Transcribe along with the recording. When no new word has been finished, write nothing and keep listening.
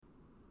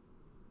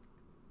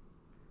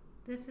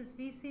This is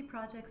VC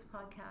Projects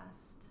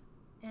Podcast,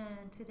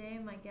 and today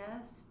my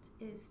guest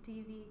is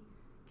Stevie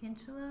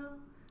Kincheloe,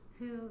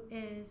 who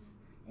is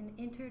an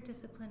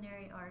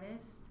interdisciplinary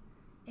artist,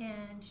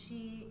 and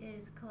she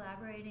is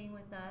collaborating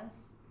with us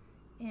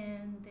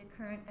in the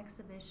current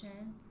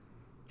exhibition,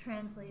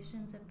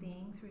 Translations of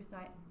Being Through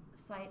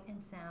Sight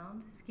and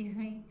Sound,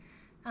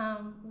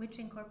 which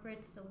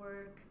incorporates the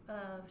work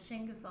of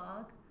Shane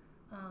Guffogg,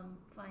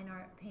 fine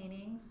art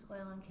paintings,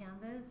 oil on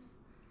canvas,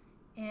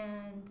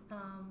 and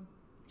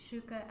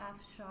Shooka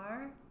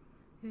Afshar,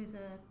 who's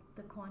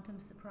the Quantum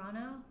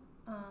Soprano,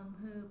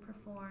 who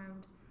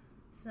performed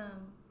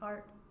some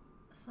art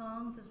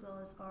songs as well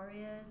as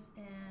arias,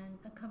 and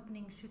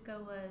accompanying Shooka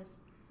was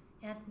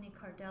Anthony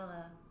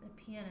Cardella, the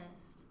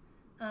pianist.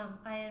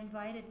 I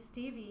invited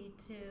Stevie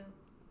to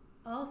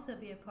also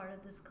be a part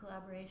of this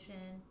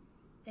collaboration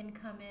and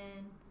come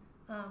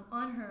in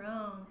on her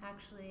own,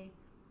 actually,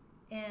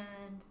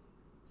 and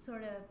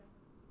sort of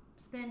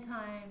spend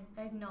time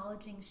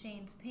acknowledging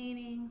Shane's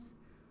paintings,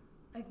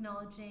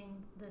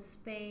 acknowledging the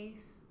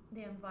space,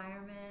 the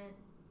environment,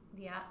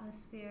 the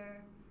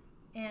atmosphere,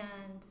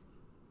 and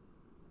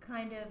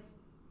kind of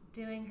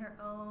doing her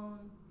own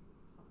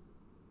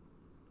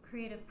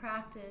creative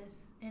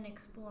practice in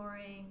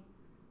exploring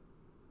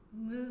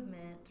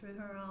movement through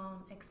her own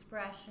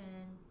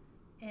expression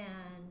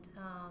and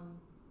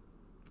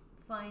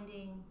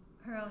finding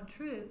her own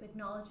truth,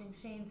 acknowledging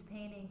Shane's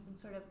paintings and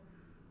sort of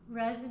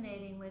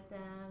resonating with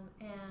them.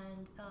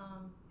 And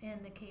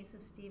in the case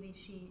of Stevie,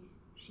 she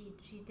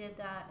did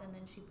that, and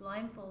then she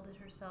blindfolded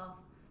herself,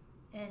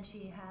 and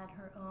she had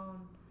her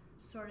own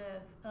sort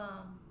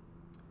of,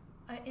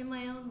 in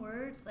my own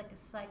words, like a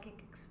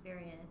psychic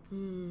experience,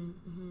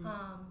 mm-hmm.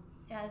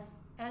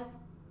 As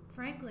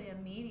frankly a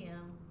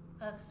medium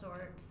of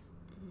sorts,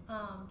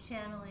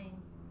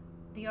 channeling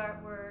the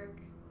artwork,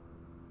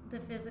 the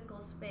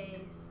physical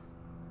space,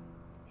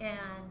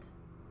 and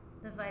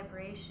the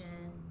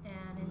vibration.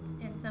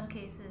 And in some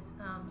cases,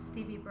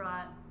 Stevie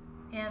brought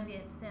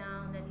ambient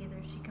sound that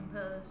either she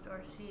composed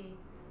or she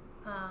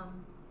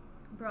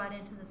brought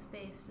into the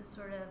space to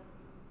sort of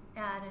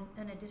add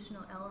an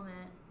additional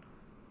element.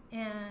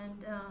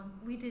 And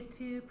we did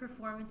 2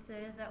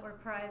 performances that were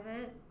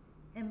private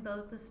in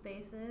both the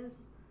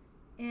spaces.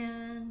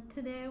 And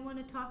today I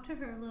want to talk to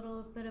her a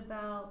little bit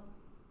about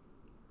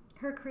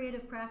her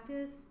creative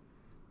practice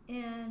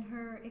and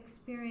her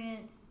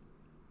experience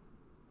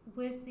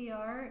with the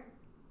art.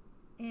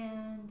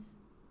 And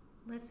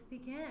let's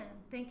begin.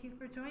 Thank you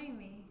for joining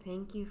me.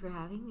 Thank you for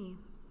having me.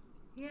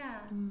 Yeah.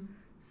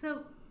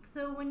 So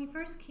when you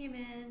first came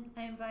in,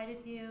 I invited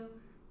you,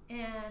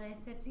 and I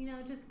said,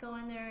 just go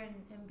in there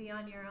and be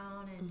on your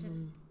own, and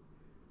just,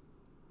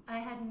 I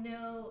had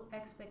no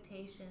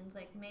expectations.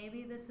 Like,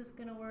 maybe this is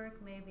going to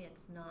work, maybe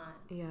it's not.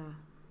 Yeah.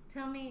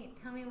 Tell me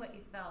what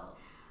you felt.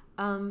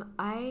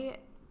 I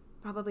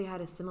probably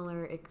had a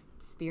similar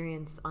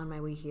experience on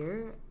my way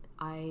here.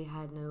 I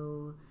had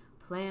no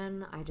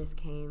plan. I just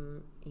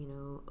came,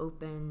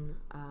 open.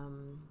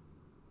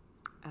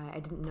 I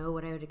didn't know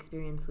what I would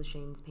experience with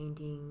Shane's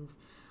paintings.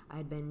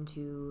 I'd been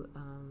to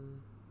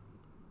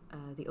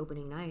the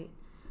opening night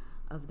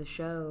of the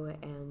show,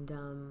 and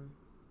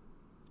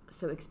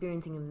so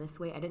experiencing him this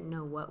way, I didn't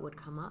know what would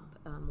come up,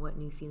 what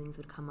new feelings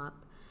would come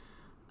up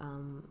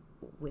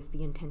with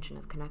the intention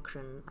of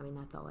connection. I mean,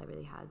 that's all I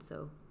really had.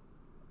 So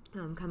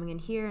coming in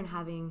here and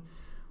having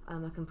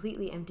a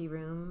completely empty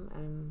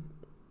room,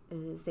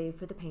 save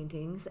for the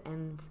paintings,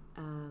 and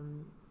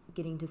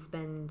getting to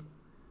spend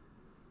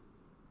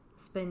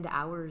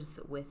hours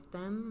with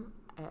them.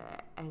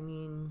 I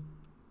mean,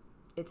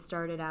 it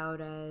started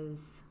out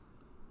as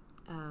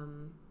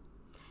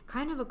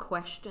kind of a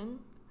question,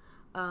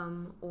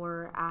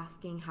 or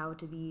asking how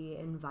to be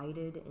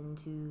invited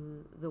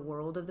into the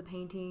world of the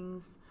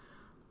paintings,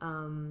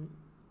 and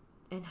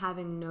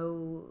having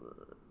no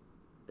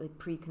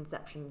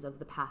preconceptions of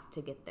the path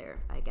to get there,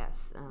 I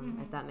guess,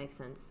 if that makes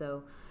sense.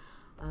 So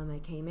I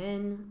came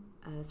in,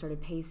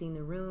 started pacing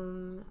the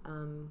room,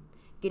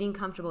 getting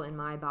comfortable in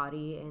my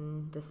body,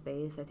 in the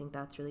space. I think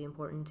that's really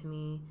important to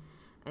me.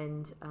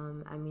 And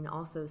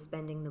also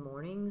spending the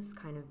mornings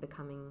kind of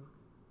becoming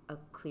a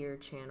clear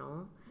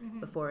channel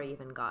before I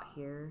even got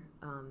here.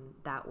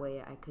 That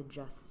way I could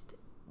just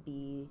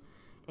be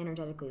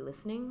energetically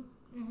listening.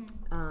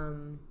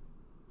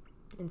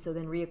 And so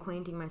then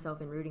reacquainting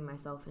myself and rooting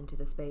myself into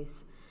the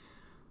space.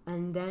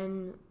 And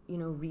then,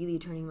 really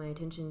turning my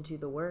attention to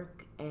the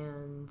work.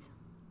 And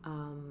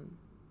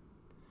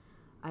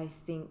I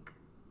think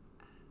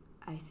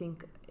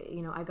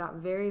I got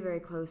very,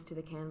 very close to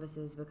the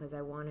canvases because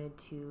I wanted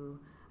to,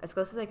 as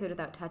close as I could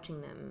without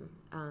touching them,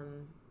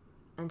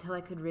 until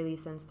I could really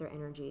sense their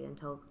energy,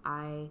 until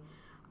I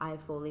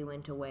fully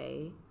went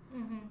away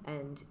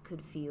and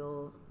could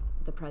feel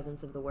the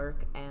presence of the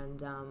work.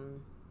 And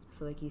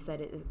so like you said,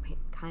 it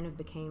kind of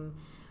became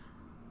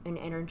an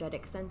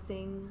energetic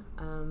sensing,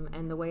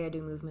 and the way I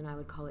do movement, I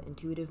would call it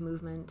intuitive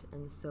movement.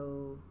 And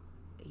so,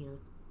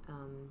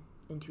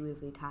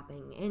 intuitively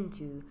tapping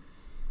into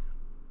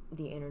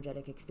the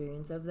energetic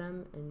experience of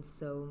them. And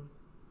so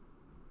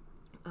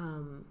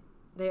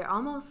they're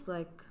almost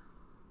like,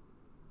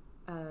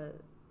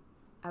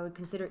 I would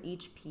consider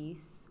each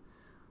piece,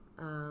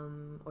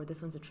 or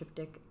this one's a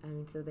triptych,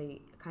 and so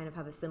they kind of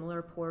have a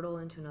similar portal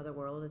into another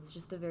world. It's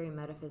just a very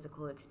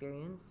metaphysical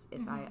experience,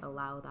 if I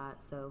allow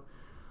that. So,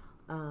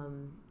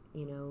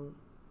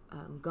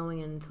 going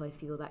in until I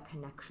feel that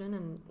connection,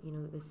 and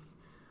this,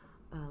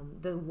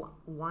 the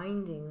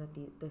winding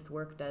that this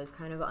work does,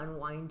 kind of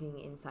unwinding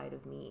inside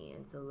of me,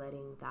 and so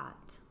letting that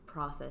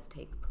process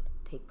take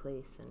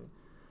place,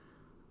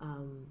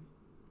 and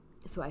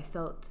so I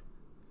felt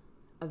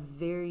a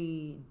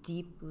very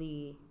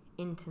deeply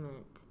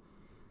intimate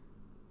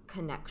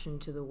connection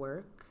to the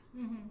work,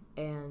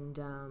 and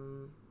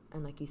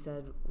like you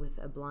said, with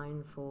a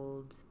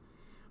blindfold,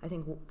 I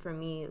think for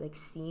me, like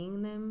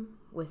seeing them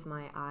with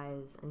my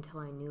eyes until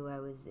I knew I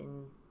was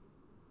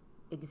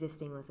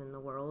existing within the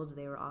world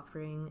they were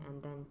offering,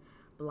 and then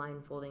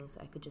blindfolding so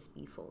I could just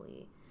be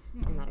fully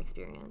in that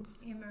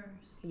experience.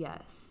 Immersed.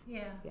 Yes.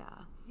 Yeah.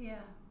 Yeah.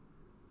 Yeah.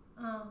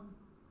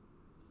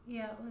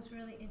 Yeah, it was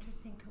really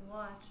interesting to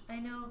watch. I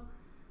know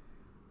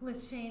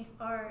with Shane's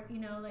art,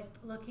 like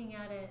looking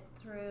at it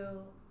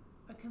through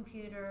a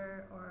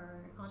computer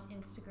or on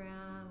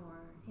Instagram or,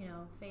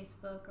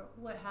 Facebook or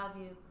what have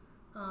you,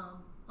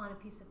 on a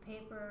piece of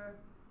paper,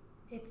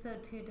 it's so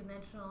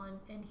two-dimensional,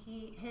 and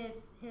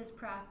his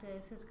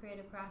practice, his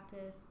creative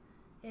practice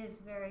is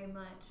very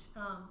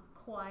much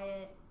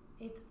quiet.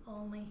 It's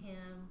only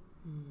him.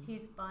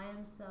 He's by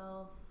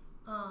himself.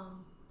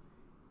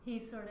 He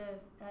sort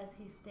of, as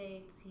he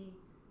states, he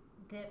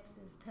dips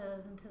his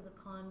toes into the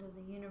pond of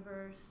the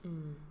universe.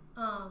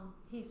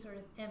 He sort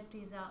of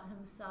empties out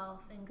himself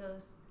and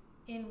goes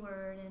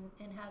inward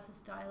and has this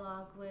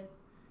dialogue with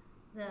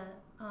the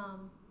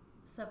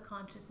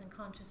subconscious and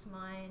conscious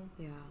mind.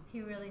 Yeah.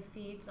 He really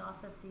feeds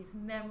off of these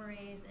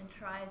memories and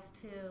tries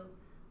to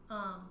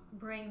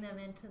bring them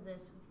into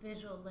this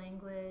visual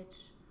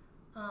language.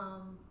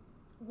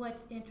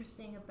 What's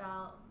interesting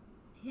about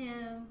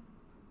him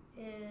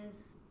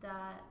is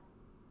that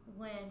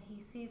when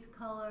he sees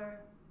color,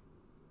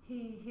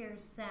 he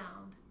hears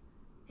sound.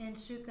 And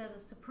Shooka the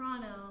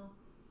soprano,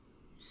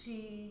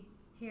 she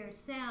hears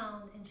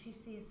sound and she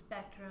sees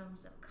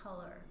spectrums of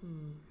color.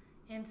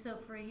 And so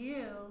for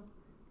you,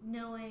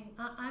 knowing,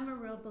 I'm a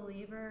real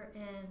believer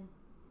in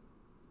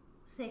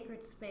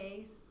sacred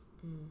space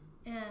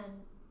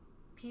and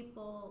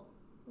people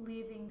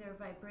leaving their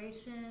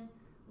vibration,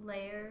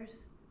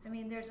 layers. I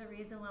mean, there's a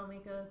reason when we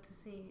go to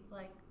see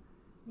like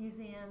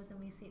museums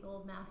and we see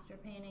old master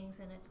paintings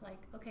and it's like,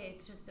 okay,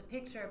 it's just a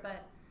picture,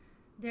 but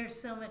there's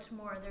so much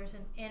more. There's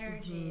an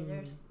energy.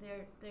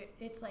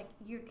 It's like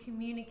you're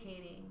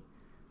communicating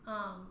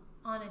on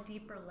a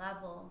deeper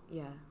level.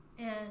 Yeah.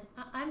 And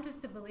I'm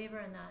just a believer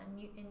in that.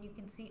 And you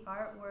can see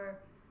art where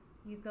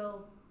you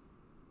go,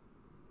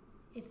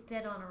 it's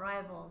dead on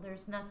arrival.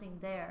 There's nothing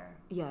there.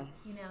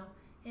 Yes.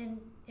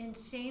 And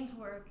Shane's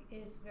work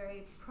is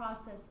very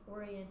process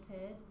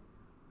oriented.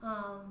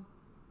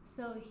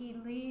 So he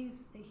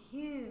leaves a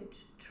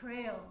huge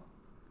trail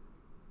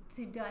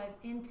to dive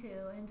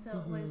into, and so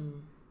it was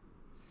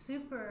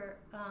super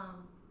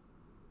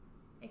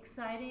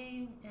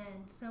exciting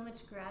and so much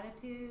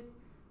gratitude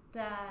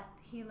that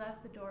he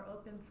left the door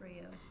open for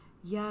you.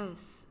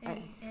 Yes.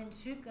 And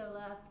Shooka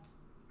left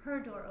her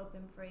door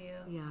open for you.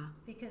 Yeah.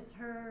 Because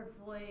her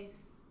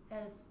voice,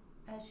 as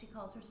she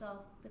calls herself,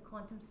 the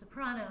Quantum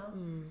Soprano,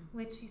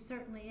 which she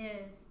certainly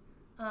is,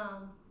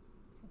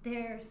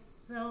 there's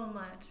so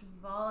much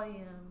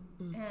volume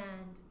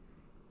and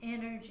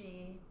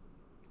energy,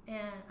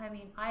 and I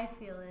mean, I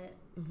feel it.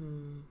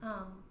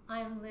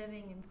 I'm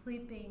living and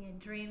sleeping and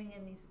dreaming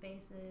in these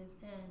spaces,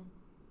 and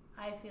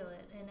I feel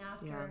it. And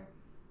after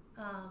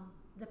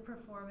the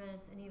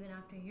performance, and even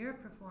after your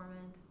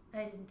performance,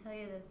 I didn't tell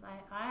you this,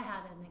 I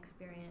had an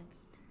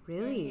experience.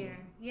 Really? Here.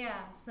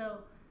 Yeah. So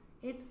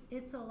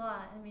it's a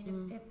lot. I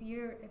mean, if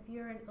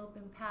you're an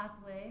open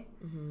pathway,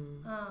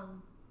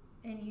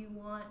 and you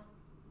want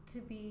to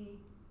be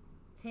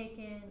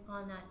taken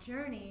on that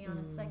journey on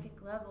a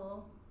psychic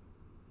level,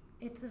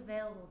 it's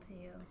available to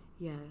you.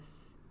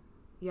 Yes.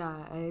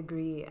 Yeah, I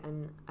agree.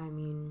 And I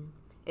mean,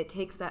 it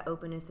takes that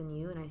openness in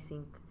you, and I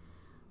think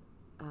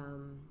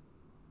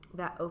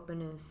that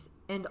openness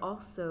and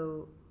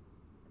also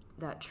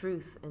that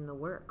truth in the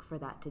work for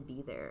that to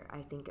be there.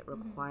 I think it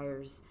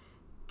requires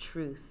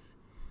truth,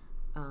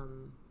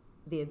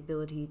 the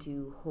ability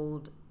to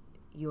hold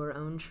your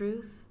own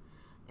truth,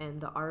 and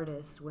the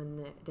artist,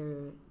 when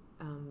they're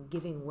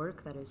giving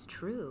work that is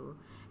true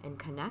and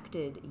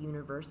connected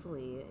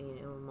universally,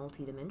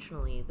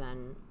 multidimensionally,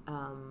 then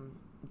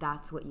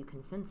that's what you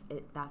can sense.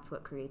 That's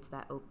what creates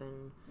that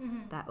open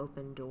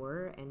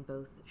door. And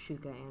both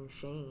Shooka and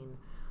Shane,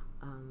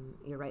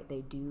 you're right,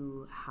 they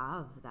do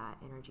have that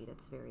energy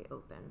that's very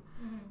open.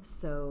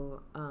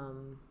 So,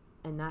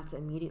 and that's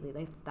immediately,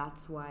 like,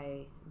 that's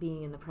why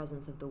being in the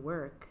presence of the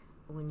work,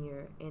 when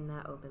you're in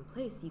that open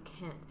place, you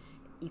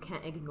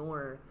can't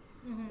ignore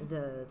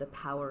the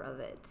power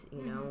of it,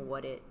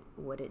 what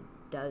it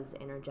does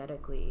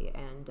energetically.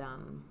 And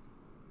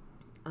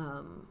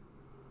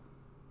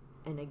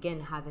and again,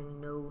 having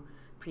no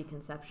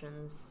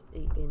preconceptions,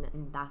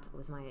 and that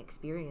was my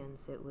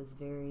experience. It was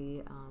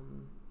very,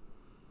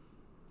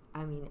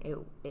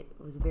 it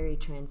was a very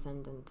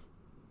transcendent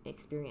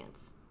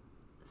experience.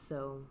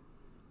 So,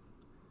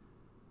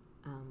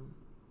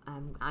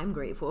 I'm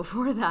grateful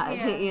for that,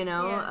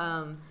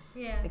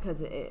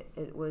 because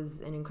it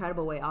was an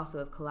incredible way also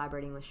of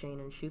collaborating with Shane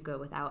and Shooka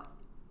without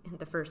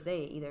the first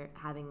day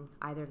having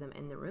either of them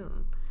in the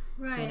room,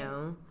 right?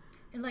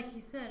 And like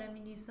you said, I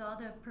mean, you saw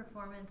the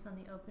performance on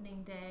the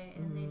opening day,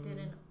 and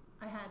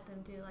I had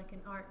them do like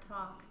an art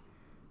talk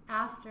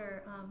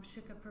after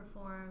Shooka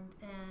performed,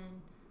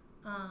 and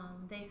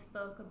they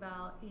spoke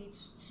about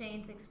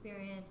Shane's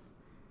experience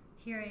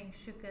hearing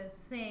Shooka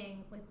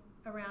sing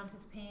around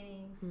his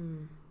paintings.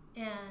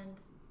 And,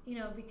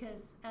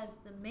 because as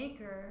the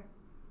maker,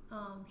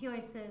 he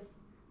always says,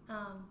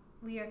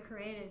 we are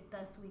created,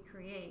 thus we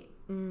create.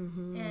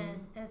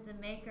 And as the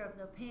maker of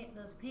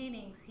those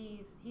paintings,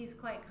 he's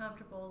quite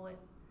comfortable with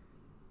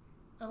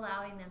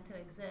allowing them to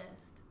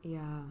exist.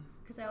 Yeah.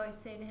 Because I always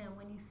say to him,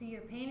 when you see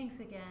your paintings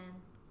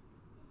again,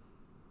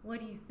 what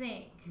do you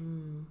think?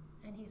 And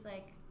he's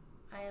like,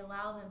 I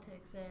allow them to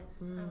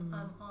exist.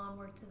 I'm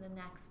onward to the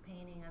next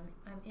painting.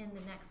 I'm in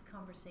the next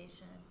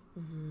conversation.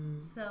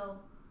 So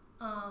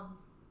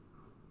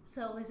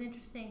it was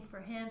interesting for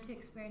him to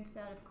experience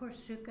that. Of course,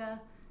 Shooka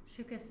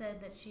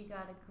said that she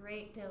got a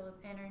great deal of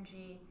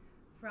energy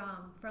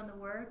from the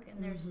work,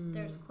 and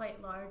there's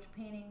quite large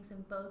paintings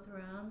in both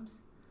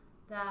rooms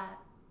that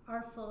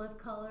are full of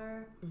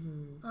color.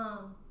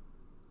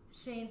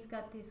 Shane's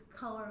got these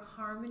color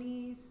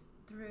harmonies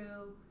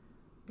through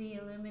the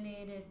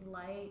illuminated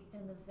light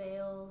and the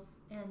veils,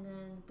 and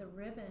then the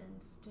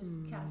ribbons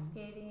just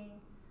cascading,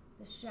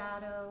 the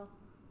shadow,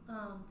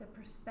 the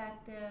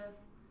perspective.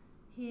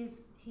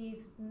 He's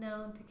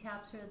known to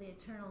capture the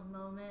eternal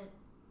moment,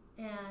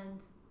 and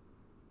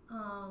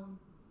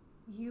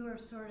you are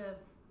sort of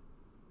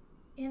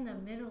in the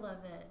middle of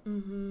it,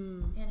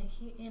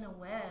 in a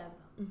web.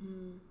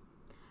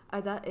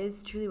 That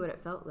is truly what it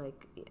felt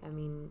like. I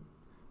mean,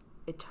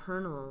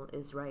 eternal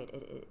is right.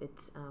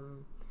 It's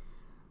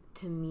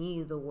to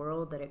me, the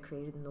world that it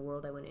created and the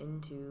world I went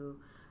into,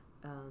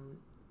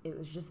 it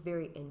was just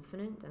very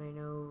infinite. And I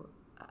know,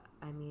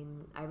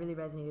 I really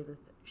resonated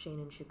with Shane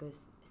and Shooka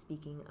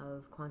speaking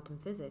of quantum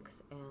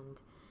physics, and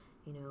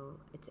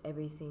it's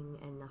everything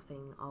and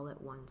nothing all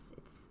at once.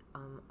 It's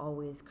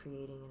always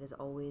creating. It is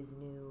always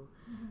new.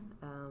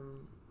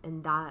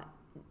 And that,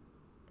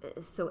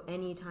 so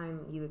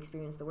anytime you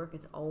experience the work,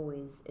 it's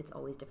always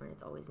different.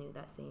 It's always new.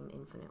 That same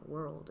infinite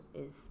world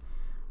is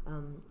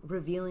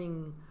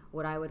revealing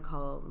what I would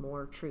call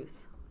more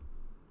truth,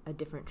 a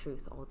different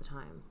truth all the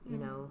time,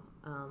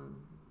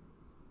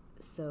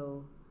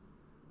 so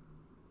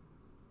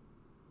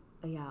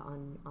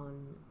on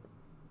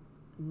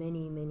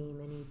many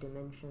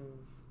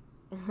dimensions.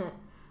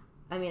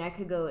 I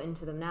could go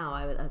into them now.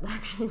 I'd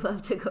actually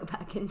love to go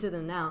back into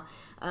them now,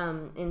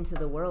 into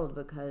the world,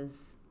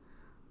 because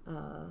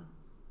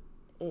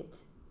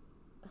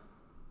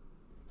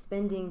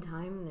spending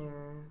time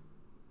there,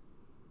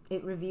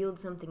 it revealed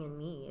something in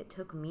me. It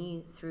took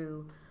me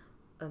through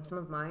some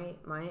of my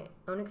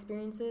own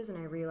experiences, and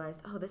I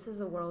realized, this is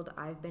a world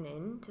I've been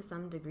in to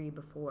some degree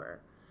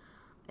before,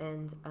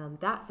 and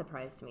that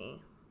surprised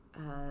me.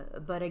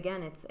 But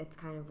again, it's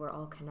kind of, we're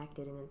all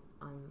connected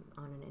on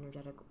an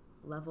energetic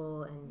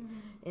level and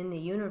in the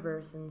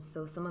universe, and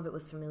so some of it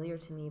was familiar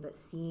to me. But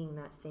seeing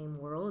that same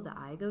world that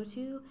I go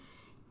to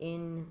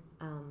in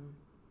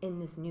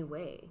this new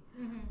way,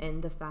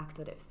 and the fact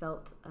that it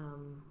felt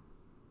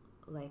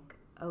like,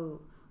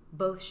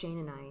 both Shane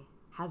and I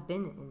have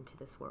been into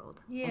this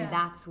world, and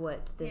that's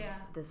what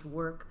this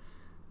work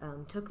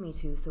took me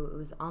to. So it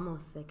was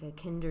almost like a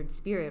kindred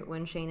spirit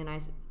when Shane and I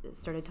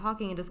started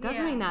talking and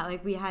discovering that,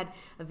 like, we had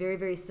a very,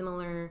 very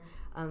similar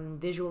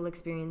visual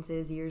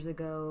experiences years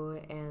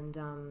ago, and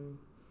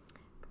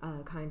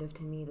kind of,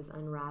 to me, this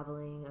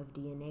unraveling of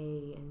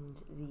DNA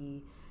and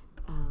the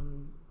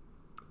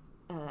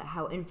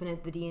how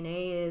infinite the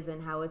DNA is,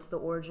 and how it's the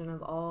origin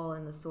of all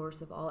and the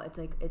source of all. It's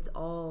like it's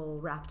all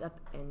wrapped up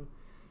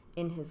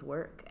in his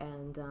work,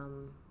 and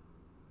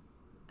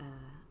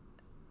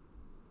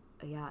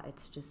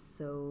it's just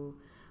so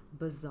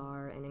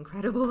bizarre and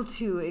incredible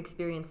to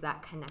experience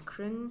that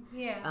connection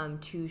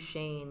to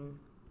Shane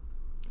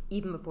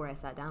even before I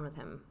sat down with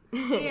him.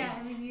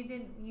 You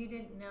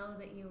didn't know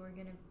that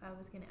I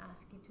was gonna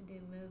ask you to do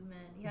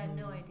movement. You had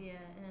no idea,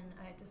 and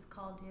I just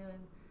called you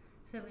and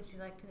said, would you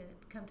like to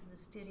come to the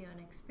studio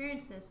and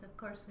experience this? Of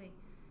course,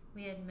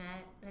 we had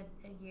met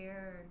a year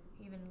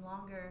or even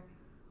longer,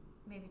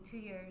 maybe 2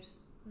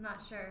 years, I'm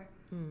not sure.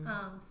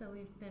 So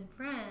we've been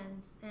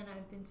friends, and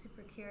I've been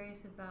super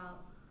curious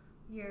about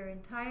your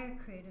entire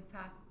creative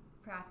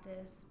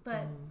practice.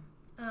 But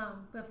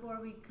before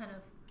we kind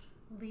of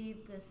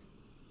leave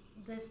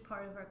this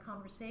part of our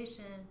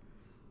conversation,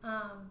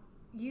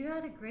 you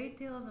had a great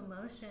deal of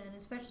emotion,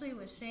 especially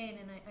with Shane,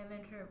 and I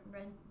remember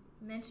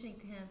mentioning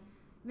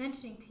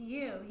to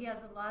you, he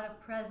has a lot of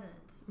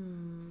presence.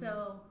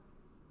 So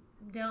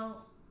don't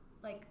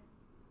like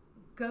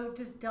go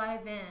just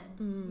dive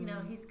in. You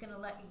know, he's gonna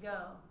let you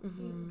go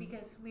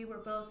because we were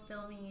both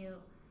filming you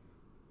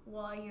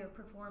while you're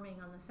performing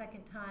on the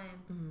second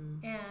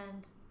time,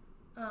 and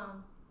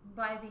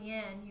by the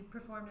end you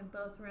performed in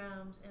both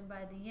rooms, and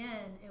by the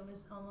end it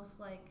was almost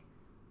like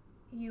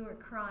you were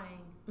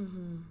crying.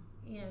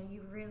 You know,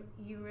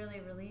 you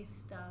really released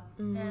stuff.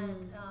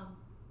 And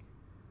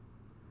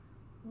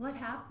what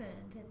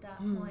happened at that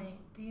point?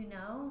 Do you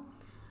know,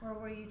 or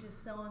were you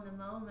just so in the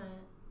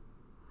moment?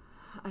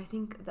 I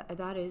think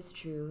that is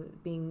true,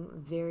 being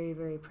very,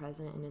 very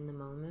present and in the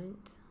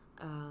moment.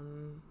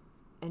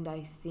 And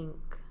I think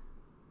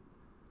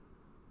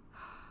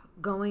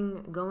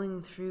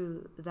going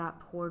through that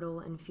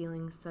portal and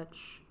feeling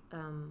such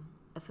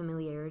a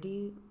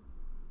familiarity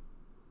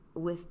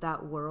with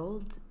that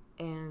world,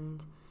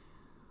 and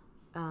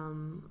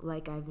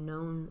like I've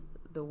known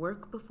the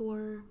work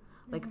before,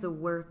 like the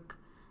work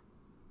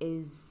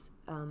is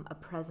a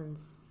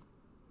presence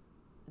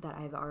that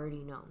I've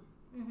already known.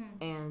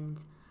 And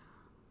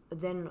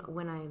then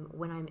when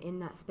I'm in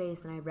that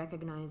space and I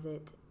recognize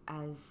it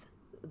as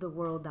the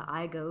world that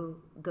I go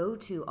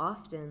to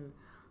often,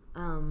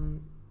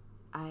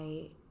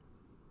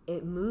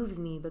 it moves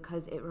me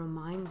because it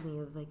reminds me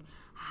of like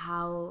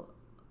how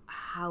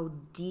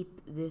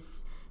deep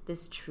this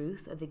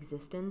truth of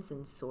existence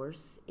and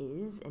source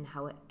is, and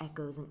how it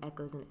echoes and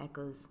echoes and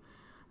echoes,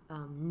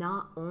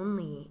 not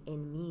only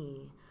in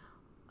me,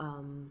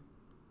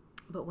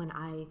 but when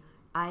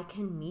I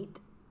can meet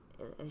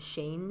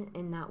Shane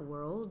in that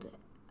world,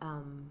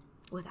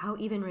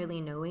 without even really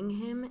knowing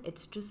him,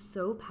 it's just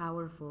so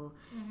powerful.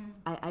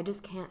 I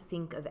just can't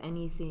think of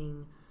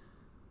anything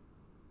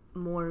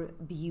more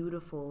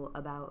beautiful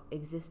about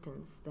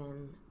existence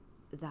than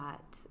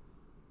that,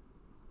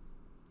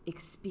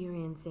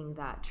 experiencing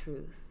that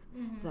truth,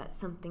 that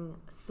something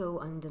so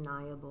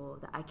undeniable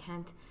that I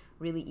can't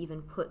really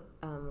even put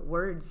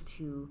words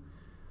to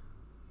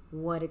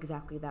what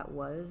exactly that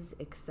was,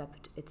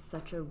 except it's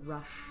such a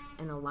rush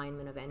and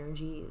alignment of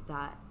energy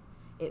that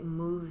it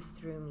moves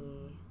through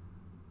me,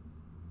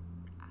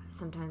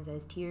 sometimes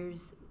as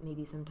tears,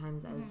 maybe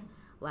sometimes as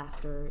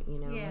laughter, you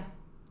know.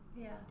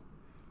 Yeah.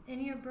 And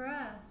your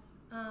breath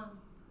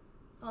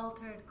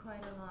altered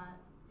quite a lot.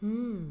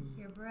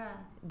 Your breath.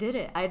 Did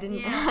it? I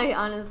didn't. Yeah. I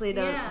honestly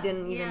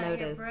didn't even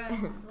notice. Your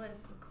breath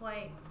was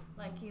quite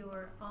like you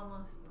were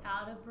almost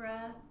out of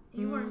breath.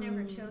 You were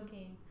never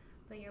choking,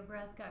 but your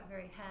breath got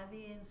very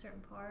heavy in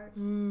certain parts,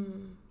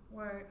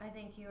 where I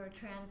think you were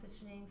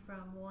transitioning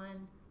from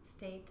one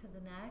state to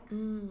the next.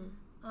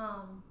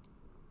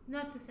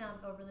 Not to sound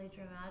overly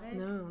dramatic,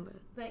 no,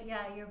 but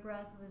yeah, your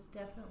breath was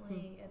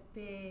definitely a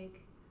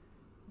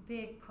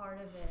big part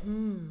of it.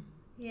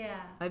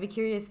 Yeah. I'd be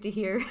curious to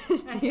hear.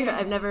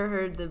 I've never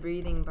heard the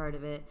breathing part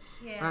of it,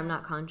 or I'm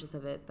not conscious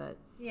of it, but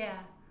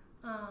yeah.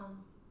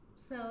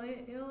 So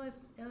it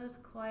was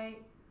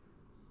quite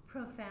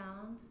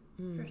profound,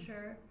 for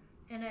sure.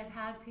 And I've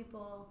had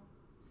people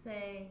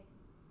say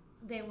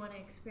they want to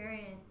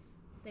experience,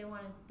 they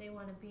want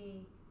to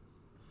be,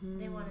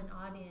 they want an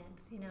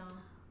audience, you know.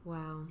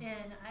 Wow.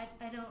 And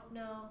I don't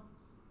know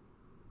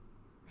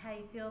how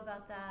you feel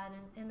about that,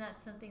 and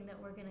that's something that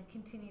we're going to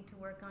continue to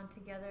work on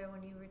together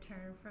when you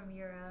return from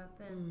Europe,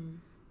 and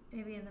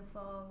maybe in the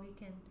fall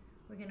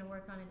we're going to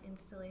work on an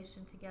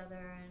installation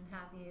together and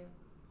have you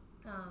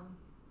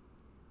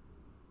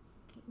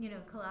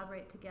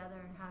collaborate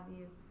together and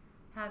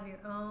have your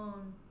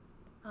own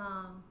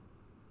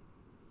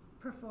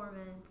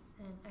performance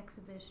and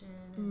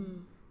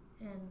exhibition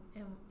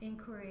and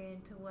inquiry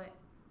into what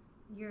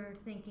you're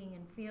thinking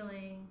and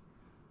feeling,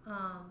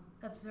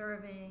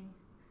 observing,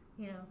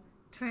 you know,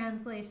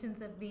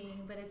 translations of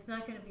being, but it's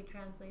not going to be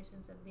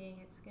translations of being,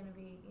 it's going to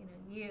be, you know,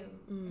 you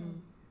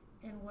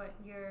and what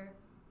your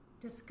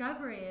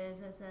discovery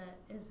is as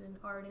an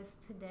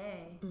artist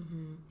today,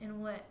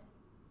 and what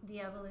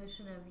the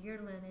evolution of your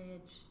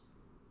lineage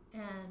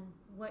and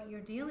what you're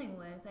dealing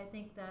with. I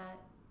think that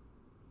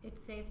it's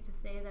safe to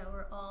say that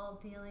we're all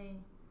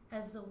dealing,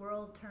 as the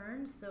world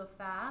turns so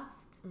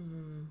fast.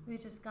 We've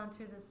just gone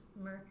through this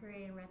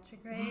Mercury in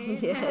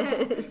retrograde.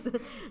 Yes.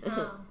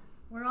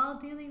 We're all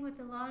dealing with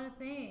a lot of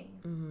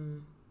things.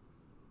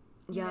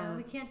 You know,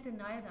 we can't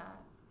deny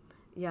that.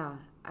 Yeah,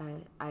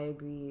 I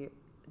agree.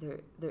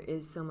 There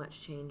is so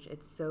much change.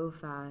 It's so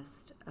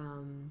fast.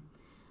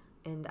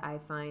 And I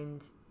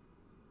find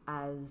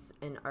as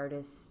an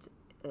artist,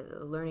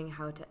 learning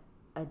how to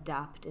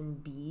adapt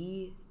and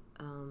be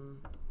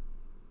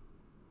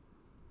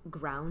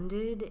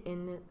grounded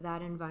in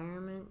that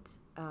environment,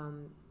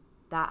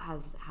 that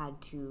has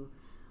had to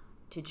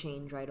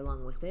change right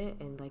along with it,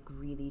 and like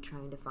really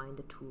trying to find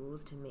the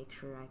tools to make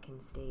sure I can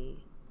stay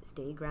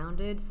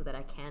grounded so that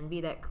I can be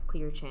that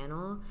clear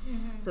channel.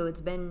 So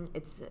it's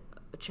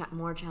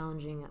more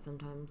challenging at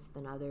sometimes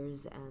than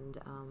others, and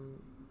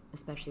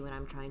especially when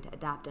I'm trying to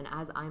adapt, and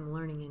as I'm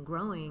learning and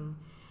growing,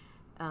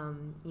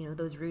 you know,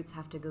 those roots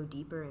have to go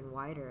deeper and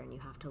wider, and you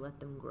have to let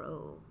them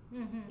grow,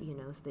 you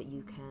know, so that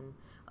you can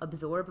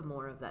absorb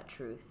more of that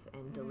truth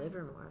and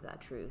deliver more of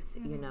that truth,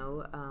 you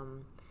know.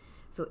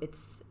 So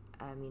it's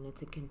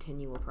a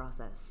continual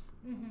process.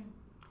 Mm-hmm.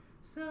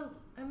 So,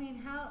 I mean,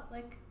 how,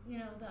 like,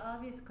 the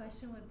obvious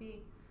question would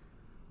be,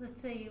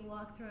 let's say you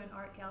walk through an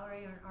art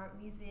gallery or an art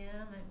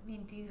museum. I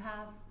mean, do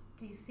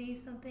you see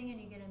something and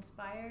you get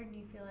inspired and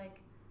you feel like,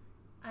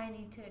 I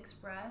need to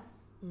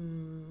express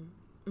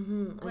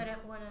what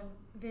I'm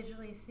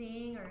visually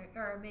seeing,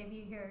 or maybe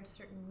you hear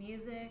certain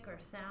music or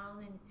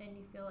sound and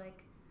you feel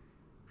like,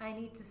 I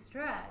need to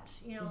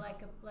stretch,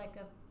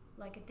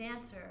 like a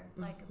dancer,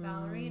 like a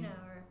ballerina,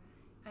 or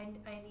I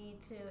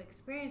need to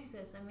experience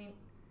this. I mean,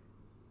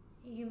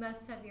 you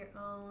must have your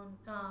own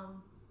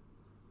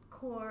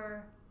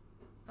core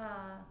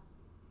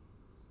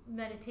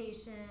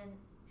meditation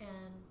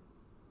and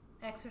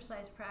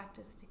exercise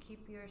practice to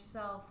keep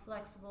yourself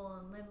flexible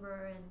and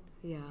limber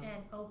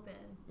and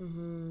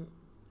open.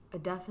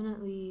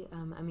 Definitely.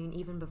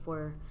 Even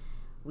before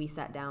we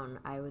sat down,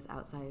 I was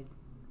outside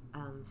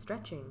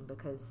stretching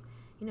because,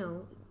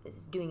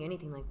 doing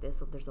anything like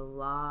this, there's a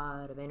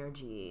lot of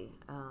energy.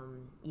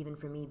 Even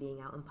for me being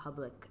out in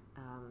public,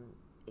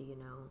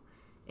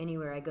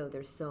 anywhere I go,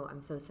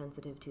 I'm so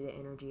sensitive to the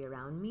energy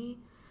around me.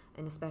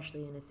 And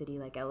especially in a city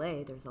like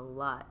LA, there's a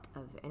lot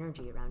of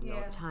energy around you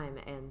all the time.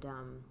 And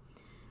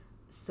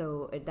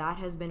so that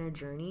has been a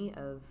journey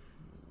of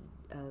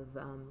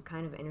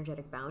kind of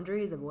energetic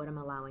boundaries of what I'm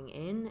allowing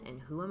in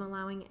and who I'm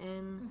allowing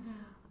in.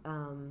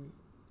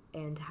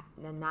 And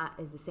that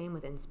is the same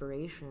with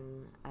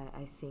inspiration.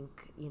 I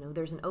think,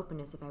 there's an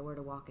openness. If I were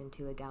to walk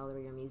into a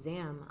gallery or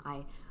museum,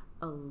 I'll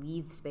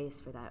leave space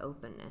for that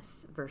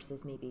openness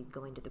versus maybe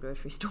going to the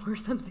grocery store or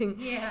something.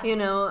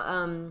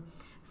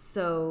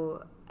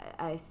 So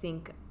I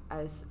think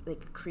as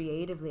like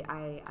creatively,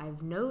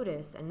 I've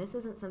noticed, and this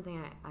isn't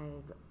something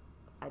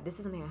this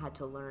is something I had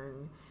to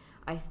learn.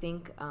 I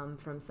think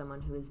from someone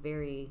who is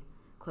very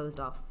closed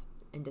off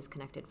and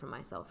disconnected from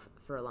myself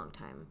for a long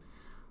time.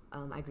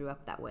 I grew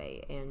up that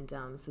way, and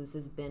so this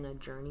has been a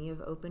journey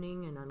of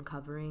opening and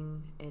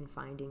uncovering and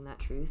finding that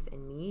truth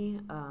in me.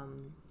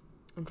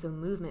 And so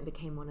movement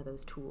became one of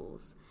those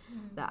tools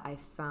that I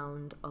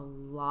found a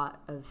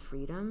lot of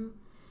freedom.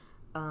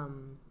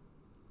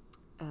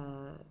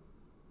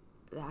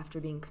 After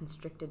being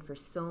constricted for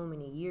so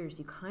many years,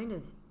 you kind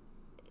of,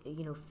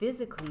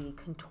 physically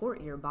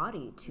contort your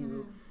body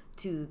to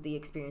the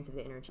experience of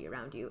the energy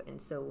around you.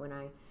 And so when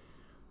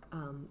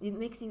it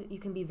makes you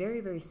can be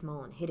very, very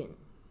small and hidden,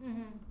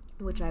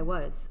 which I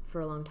was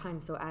for a long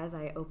time. So as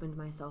I opened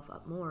myself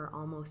up more,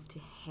 almost to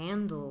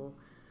handle,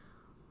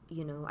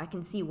 I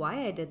can see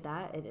why I did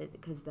that,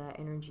 because that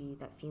energy,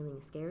 that feeling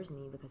scares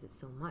me because it's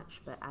so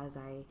much. But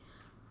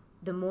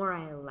the more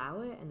I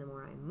allow it and the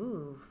more I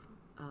move,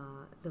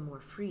 the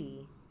more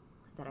free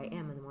that I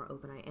am and the more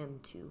open I am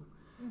to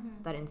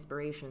that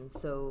inspiration.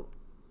 So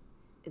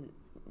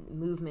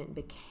movement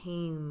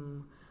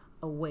became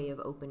a way of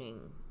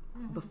opening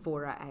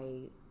before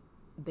I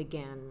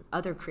began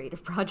other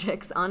creative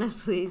projects,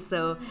 honestly.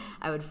 So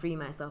I would free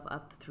myself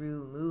up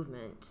through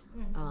movement.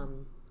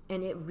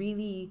 And it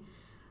really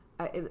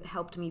it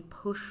helped me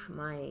push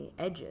my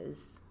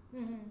edges,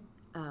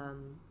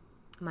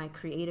 my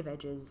creative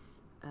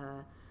edges,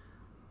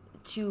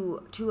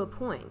 to a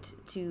point,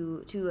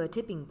 to a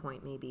tipping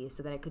point maybe,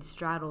 so that I could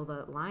straddle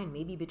the line,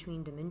 maybe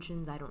between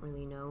dimensions, I don't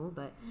really know,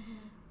 but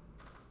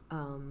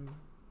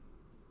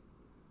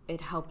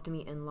it helped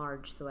me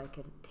enlarge so I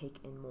could take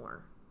in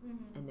more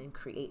and then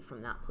create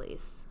from that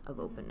place of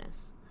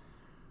openness.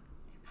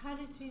 How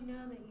did you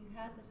know that you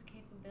had this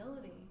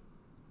capability?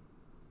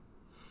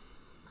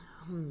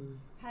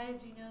 How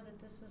did you know that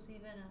this was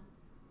even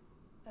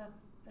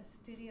a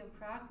studio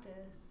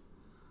practice?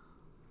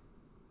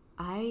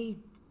 I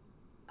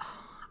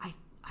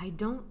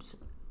don't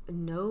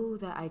know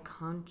that I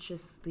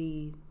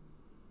consciously.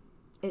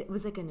 It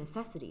was like a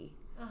necessity.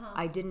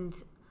 I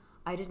didn't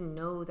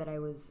know that I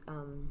was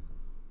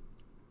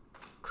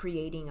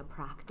creating a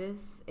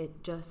practice.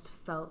 It just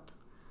felt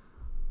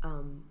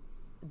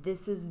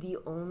this is the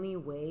only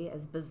way,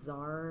 as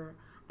bizarre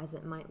as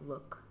it might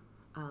look.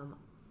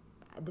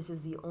 This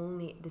is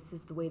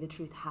the way the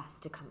truth has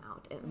to come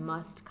out. It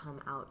must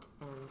come out,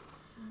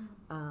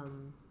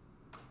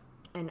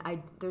 and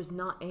there's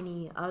not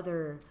any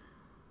other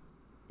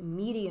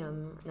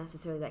medium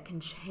necessarily that can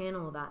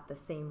channel that the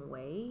same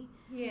way.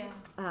 Yeah,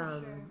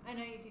 for sure. I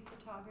know you do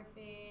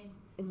photography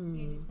and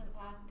you do some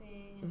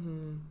acting,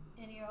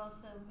 and you're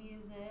also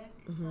music,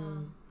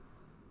 and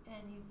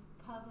you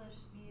publish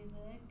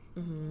music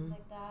and things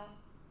like that.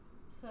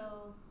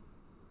 So,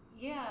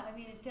 yeah, I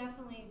mean, it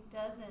definitely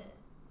doesn't.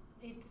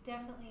 It's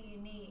definitely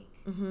unique.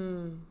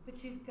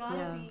 But you've got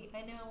to be.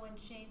 I know when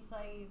Shane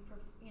saw you,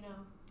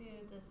 do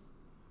this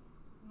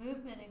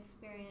movement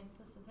experience,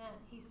 this event,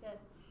 he said,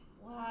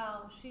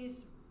 "Wow,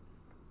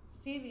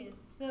 Stevie is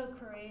so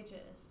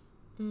courageous,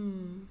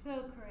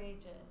 so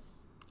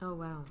courageous." Oh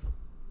wow,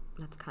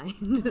 that's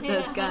kind.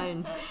 That's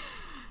kind.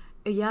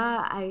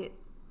 Yeah,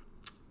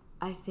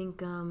 I think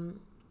the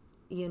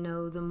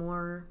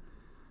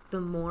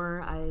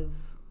more I've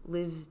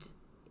lived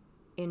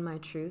in my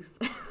truth,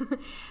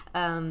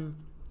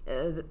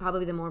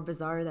 probably the more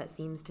bizarre that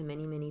seems to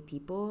many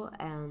people,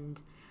 and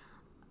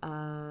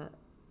that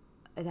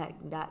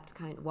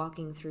kind of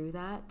walking through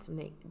that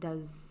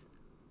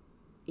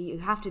you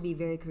have to be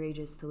very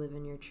courageous to live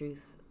in your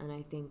truth. And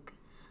I think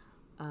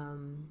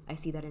I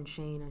see that in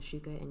Shane and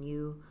Shooka and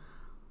you.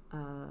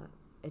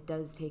 It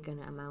does take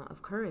an amount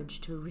of courage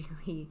to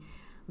really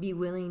be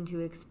willing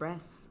to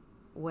express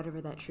whatever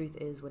that truth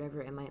is,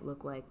 whatever it might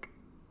look like.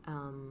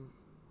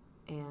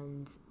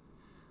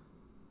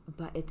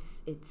 But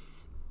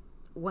it's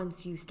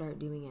once you start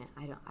doing it,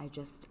 I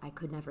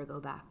could never go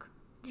back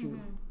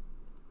to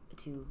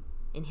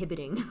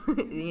inhibiting,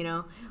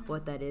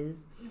 what that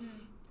is.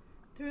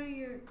 Through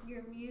your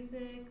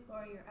music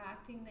or your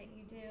acting that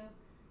you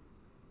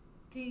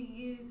do you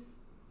use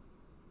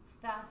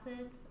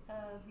facets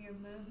of your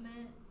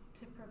movement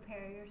to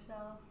prepare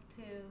yourself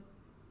to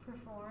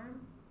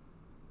perform?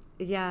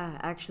 Yeah,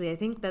 actually, I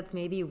think that's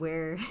maybe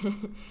where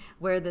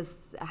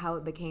how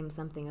it became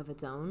something of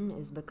its own,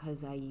 is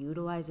because I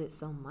utilize it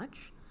so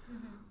much.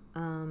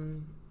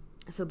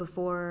 So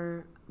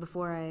before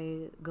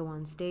I go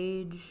on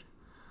stage,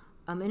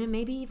 and it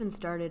maybe even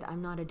started,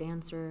 I'm not a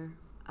dancer.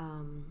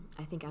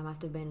 I think I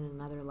must have been in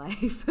another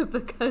life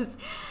because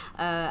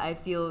I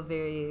feel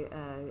very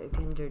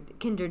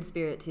kindred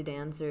spirit to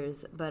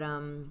dancers. But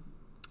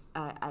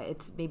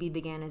it's maybe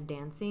began as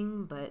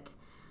dancing, but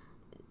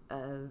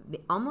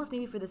almost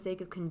maybe for the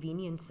sake of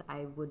convenience,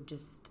 I would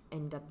just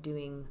end up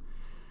doing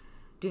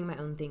my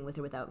own thing with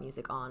or without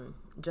music on,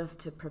 just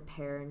to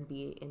prepare and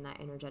be in that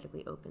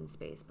energetically open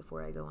space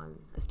before I go on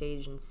a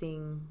stage and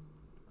sing.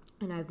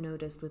 And I've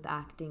noticed with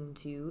acting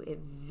too, it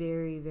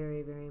very,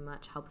 very, very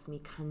much helps me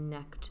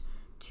connect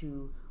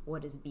to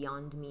what is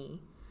beyond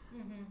me.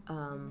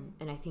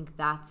 And I think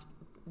that's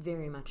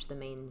very much the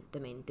main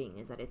thing,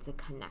 is that it's a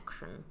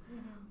connection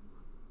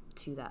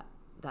to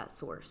that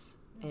source.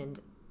 And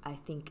I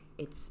think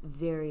it's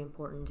very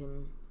important,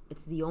 and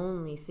it's the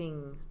only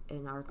thing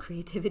in our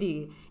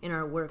creativity, in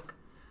our work,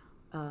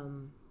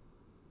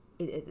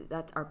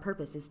 that our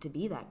purpose is to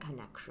be that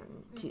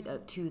connection to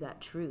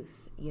that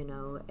truth,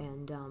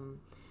 and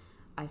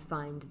I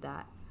find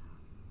that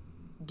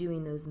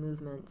doing those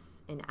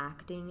movements in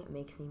acting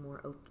makes me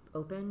more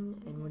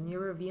open, and when you're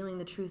revealing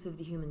the truth of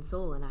the human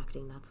soul in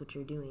acting, that's what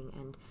you're doing,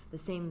 and the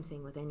same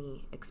thing with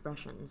any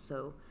expression.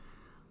 So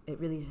it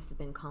really has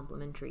been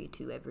complementary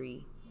to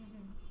every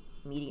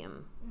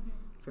medium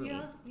for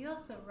me. You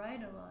also write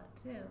a lot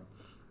too.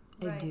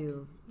 I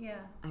do.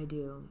 Yeah. I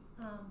do.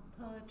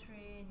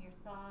 Poetry and your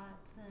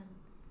thoughts, and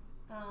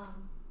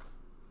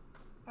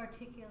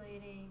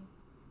articulating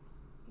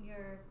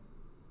your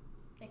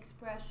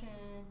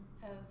expression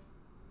of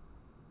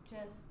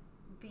just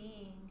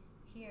being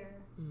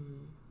here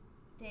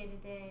day to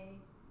day,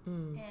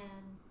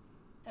 and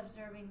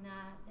observing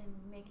that and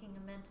making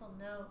a mental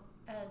note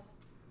as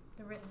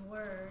the written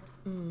word.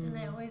 And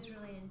I always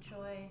really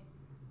enjoy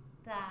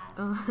that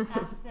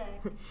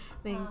aspect.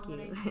 Thank you. When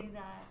I see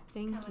that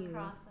come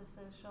across the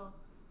social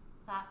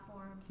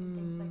platforms and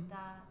things like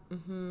that.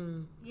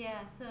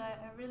 Yeah, so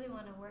I really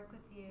want to work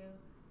with you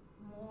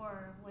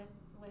more with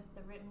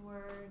the written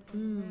word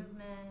and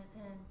movement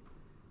and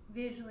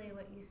visually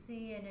what you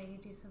see. I know you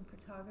do some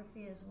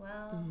photography as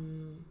well.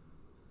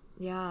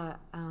 Yeah,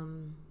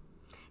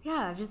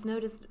 I've just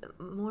noticed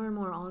more and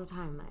more all the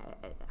time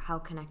how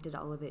connected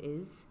all of it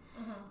is,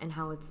 and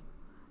how it's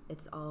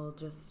all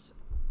just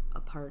a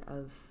part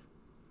of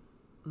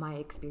my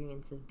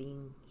experience of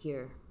being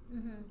here,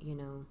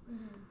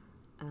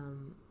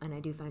 and I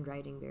do find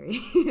writing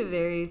very,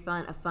 very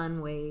fun, a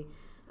fun way,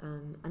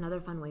 another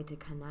fun way to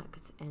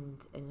connect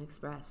and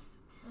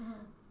express,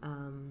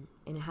 and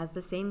it has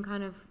the same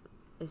kind of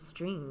a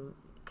string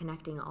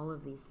connecting all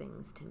of these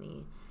things to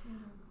me,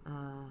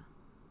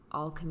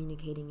 all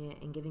communicating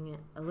it and giving it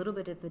a little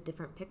bit of a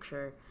different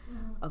picture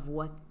of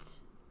what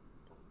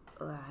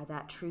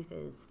that truth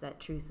is, that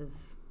truth of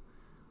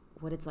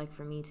what it's like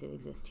for me to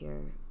exist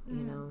here,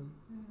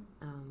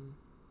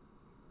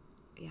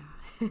 yeah.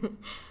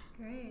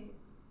 Great.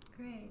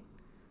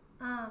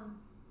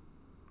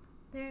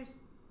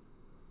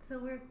 So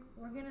we're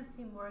gonna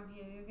see more of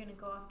you. You're gonna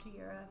go off to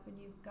Europe, and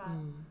you've got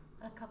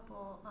a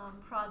couple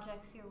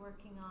projects you're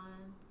working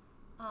on,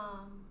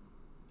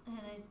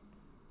 and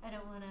I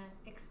don't want to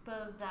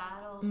expose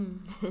that. I'll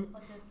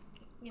just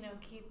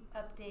keep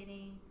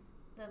updating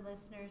the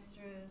listeners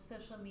through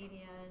social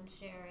media and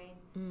sharing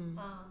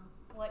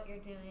what you're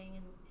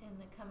doing in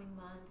the coming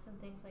months and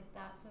things like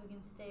that, so we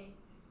can stay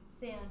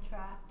on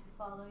track to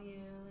follow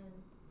you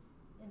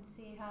and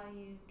see how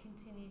you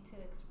continue to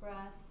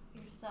express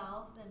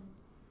yourself and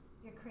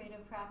your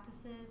creative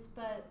practices.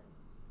 But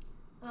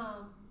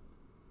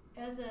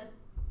as a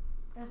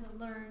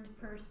learned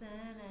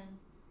person and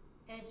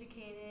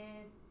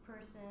educated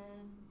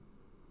person,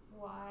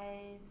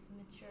 wise,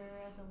 mature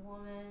as a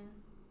woman,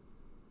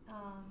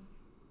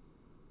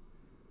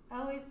 I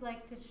always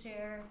like to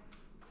share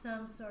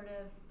some sort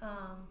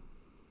of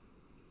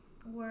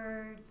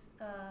words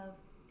of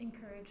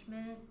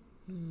encouragement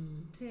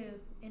to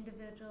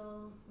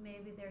individuals.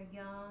 Maybe they're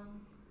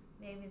young,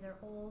 maybe they're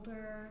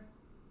older,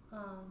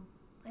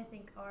 I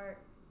think art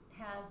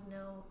has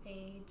no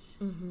age.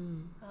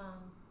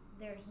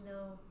 There's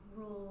no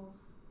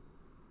rules.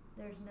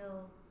 There's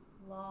no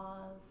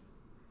laws.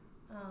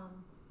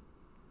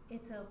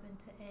 It's open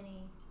to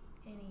any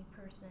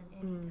person,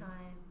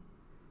 anytime.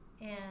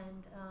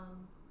 And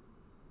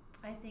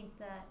I think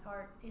that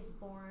art is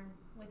born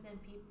within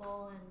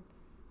people, and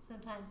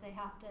sometimes they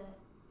have to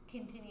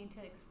continue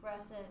to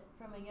express it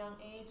from a young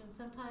age, and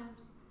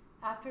sometimes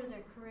after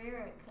their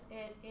career,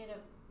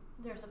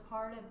 there's a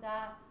part of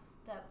that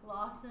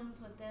blossoms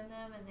within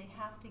them, and they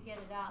have to get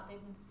it out.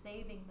 They've been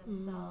saving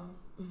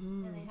themselves,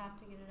 and they have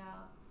to get it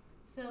out.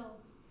 So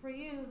for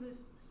you,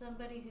 who's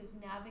somebody who's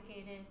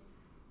navigated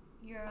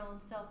your own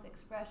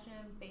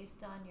self-expression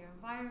based on your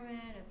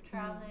environment of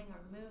traveling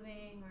or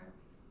moving or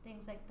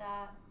things like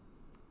that,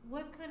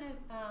 what kind of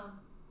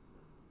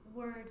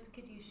words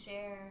could you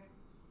share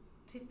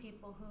to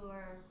people who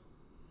are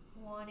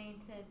wanting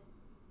to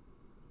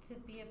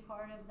be a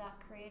part of that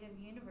creative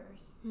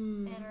universe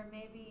and are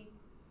maybe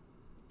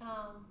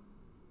a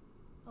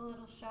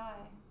little shy?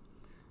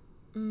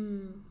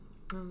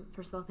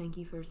 First of all, thank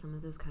you for some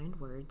of those kind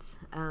words.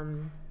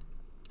 And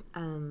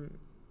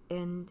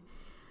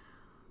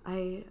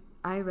I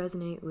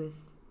resonate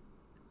with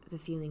the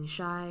feeling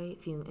shy,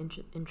 feeling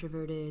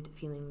introverted,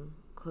 feeling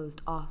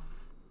closed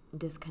off,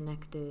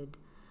 disconnected.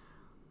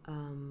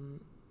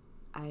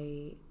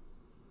 I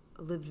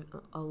lived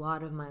a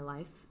lot of my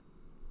life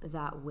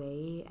that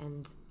way,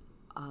 and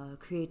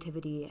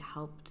creativity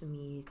helped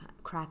me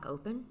crack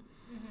open.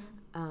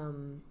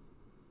 And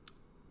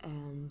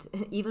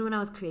even when I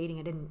was creating,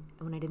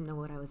 when I didn't know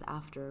what I was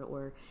after,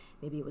 or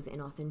maybe it was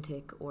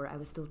inauthentic, or I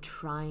was still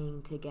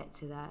trying to get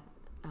to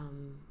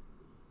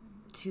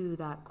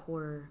that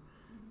core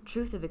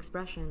truth of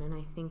expression. And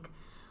I think,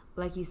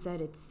 like you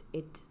said,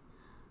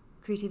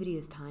 creativity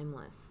is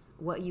timeless.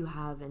 What you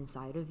have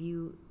inside of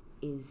you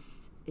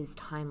is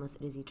timeless.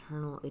 It is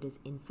eternal. It is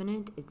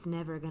infinite. It's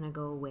never gonna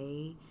go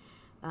away.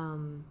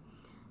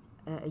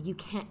 You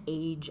can't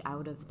age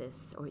out of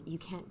this, or you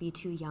can't be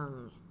too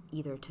young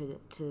either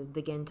to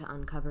begin to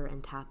uncover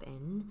and tap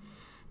in.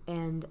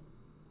 And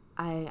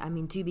I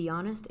mean, to be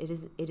honest,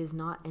 it is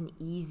not an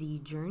easy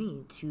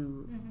journey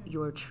to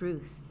your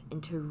truth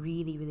and to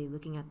really, really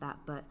looking at that.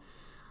 But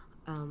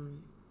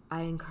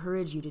I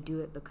encourage you to do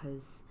it,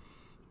 because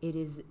it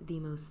is the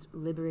most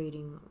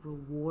liberating,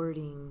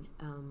 rewarding,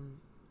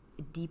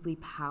 deeply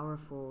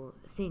powerful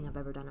thing I've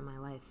ever done in my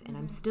life. And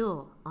I'm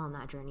still on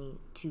that journey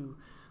to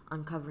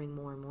uncovering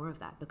more and more of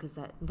that, because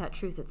that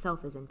truth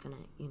itself is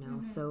infinite,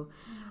 So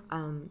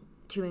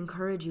to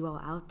encourage you all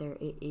out there,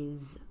 it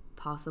is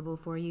possible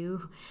for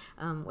you,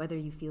 whether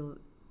you feel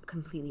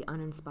completely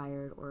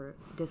uninspired or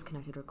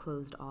disconnected or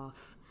closed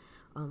off,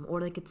 or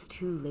like it's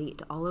too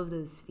late. All of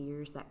those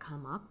fears that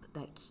come up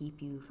that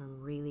keep you from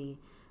really,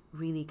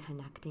 really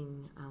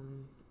connecting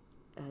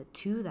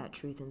to that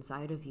truth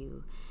inside of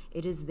you,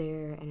 it is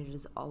there,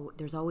 and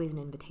there's always an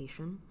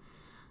invitation.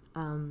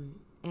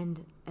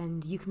 And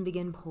you can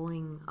begin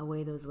pulling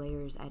away those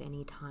layers at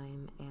any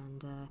time,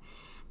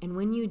 and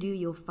when you do,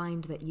 you'll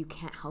find that you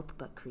can't help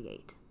but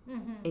create.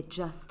 It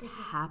just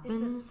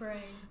happens. It's a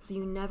spring. So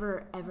you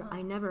never ever.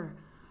 I never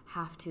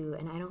have to,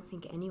 and I don't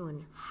think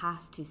anyone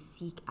has to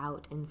seek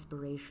out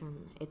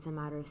inspiration. It's a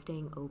matter of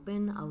staying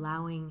open,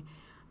 allowing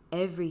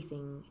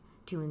everything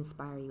to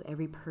inspire you,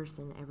 every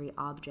person, every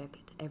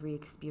object, every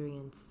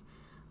experience,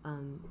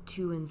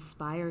 to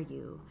inspire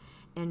you.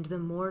 And the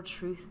more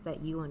truth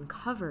that you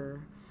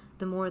uncover,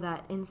 the more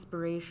that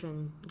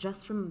inspiration,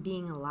 just from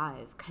being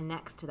alive,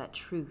 connects to that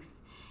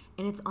truth.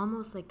 And it's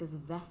almost like this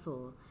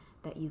vessel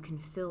that you can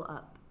fill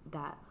up,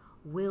 that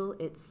will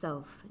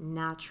itself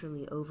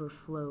naturally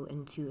overflow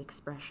into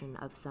expression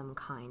of some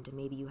kind.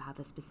 Maybe you have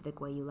a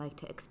specific way you like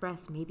to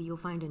express. Maybe you'll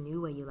find a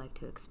new way you like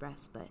to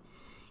express. But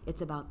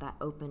it's about that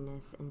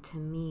openness. And to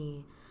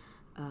me,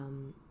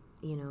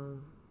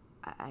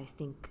 I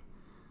think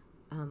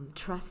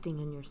trusting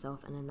in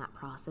yourself and in that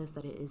process,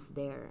 that it is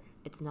there.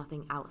 It's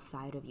nothing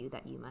outside of you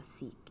that you must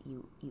seek.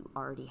 You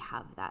already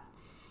have that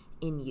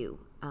in you.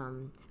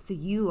 So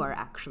you are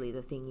actually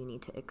the thing you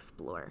need to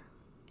explore.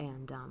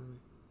 And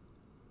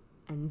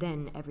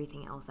then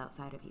everything else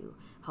outside of you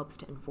helps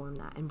to inform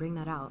that and bring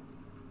that out.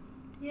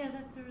 Yeah,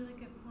 that's a really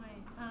good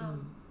point.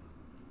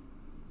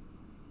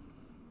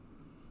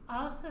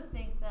 I also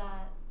think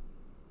that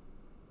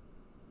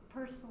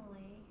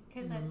personally,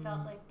 because I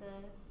felt like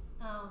this,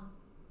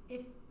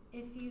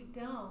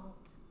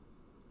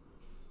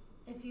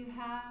 if you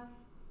have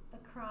a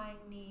crying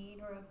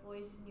need or a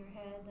voice in your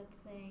head that's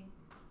saying,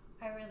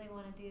 I really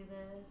want to do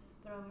this,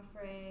 but I'm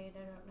afraid,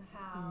 I don't know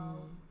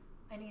how,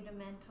 I need a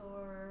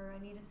mentor, I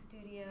need a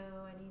studio,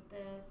 I need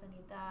this, I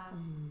need that.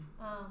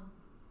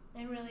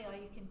 And really all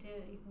you can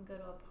do, you can go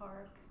to a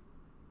park,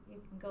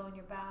 you can go in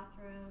your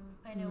bathroom.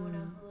 I know when I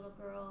was a little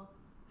girl,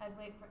 I'd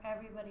wait for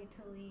everybody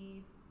to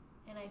leave,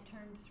 and I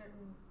turned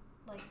certain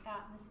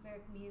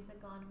atmospheric music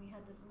on, and we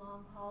had this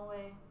long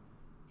hallway,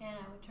 and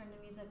I would turn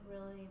the music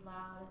really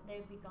loud.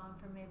 They'd be gone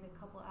for maybe a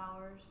couple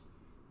hours,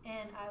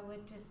 and I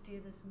would just do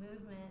this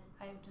movement.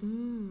 I would just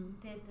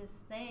did this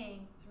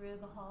thing through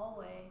the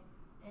hallway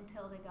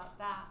until they got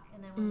back.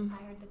 And then when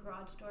I heard the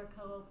garage door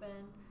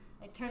open,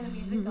 I turned the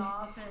music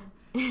off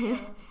and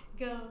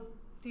go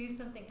do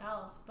something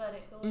else. But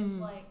it was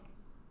like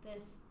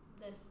this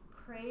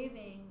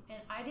craving, and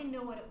I didn't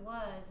know what it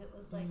was. It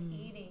was like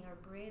eating or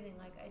breathing.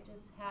 Like I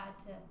just had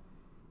to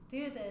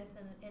do this,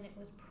 and it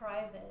was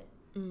private.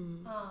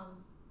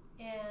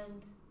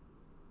 And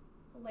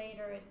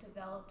later it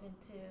developed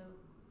into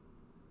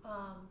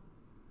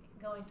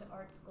going to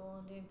art school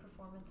and doing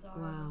performance art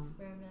and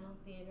experimental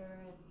theater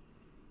and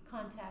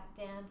contact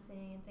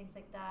dancing and things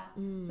like that.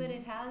 But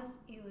it has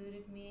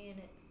eluded me, and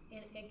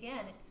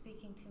it's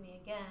speaking to me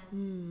again.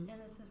 And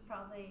this is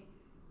probably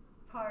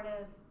part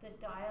of the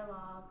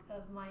dialogue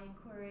of my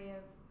inquiry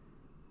of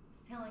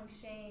telling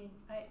Shane,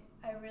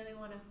 I really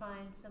want to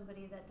find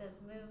somebody that does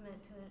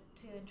movement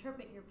to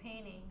interpret your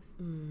paintings,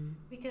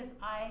 because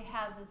I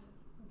have this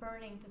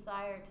burning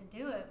desire to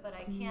do it, but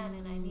I can't,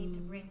 and I need to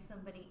bring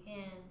somebody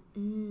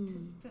in to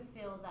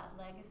fulfill that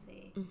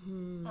legacy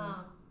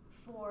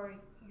for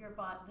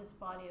this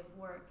body of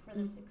work, for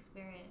this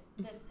experience,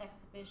 this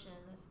exhibition,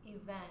 this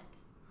event.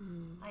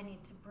 I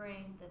need to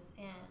bring this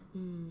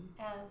in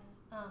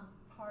as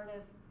part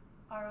of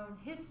our own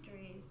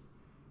histories.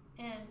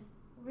 And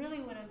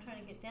really what I'm trying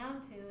to get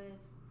down to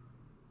is,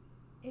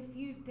 if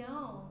you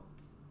don't,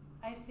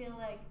 I feel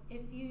like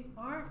if you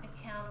aren't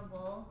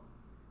accountable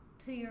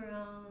to your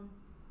own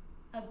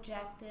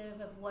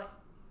objective of what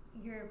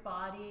your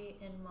body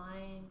and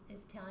mind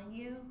is telling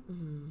you,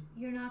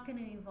 you're not going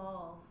to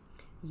evolve.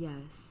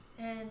 Yes.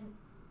 And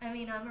I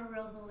mean, I'm a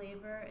real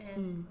believer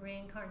in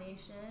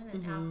reincarnation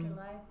and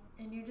afterlife,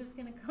 and you're just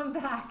going to come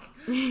back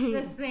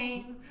the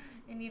same,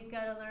 and you've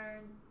got to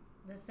learn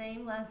the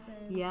same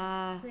lessons.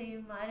 Yeah. So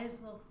you might as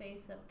well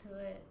face up to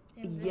it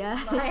in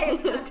this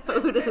life.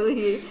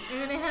 Totally. I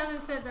mean, I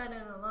haven't said that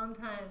in a long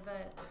time,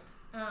 but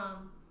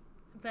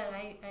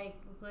I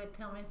would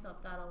tell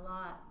myself that a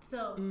lot.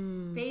 So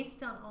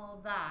based on all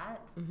that,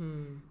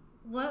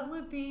 what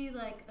would be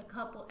like a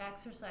couple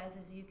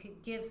exercises you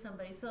could give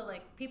somebody? So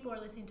like people are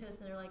listening to this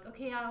and they're like,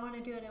 okay, I want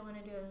to do it.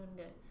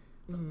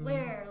 But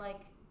where, like,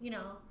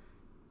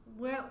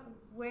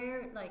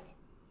 where like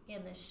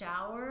in the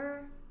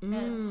shower,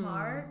 at a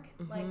park,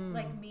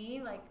 like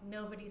me, like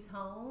nobody's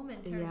home,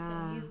 and turn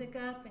some music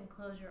up and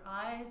close your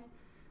eyes,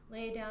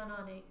 lay down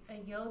on a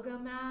yoga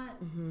mat,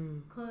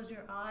 close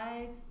your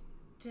eyes,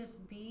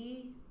 just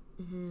be,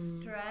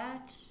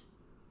 stretch,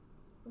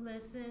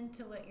 listen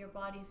to what your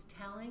body's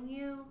telling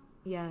you.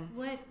 Yes.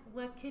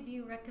 What could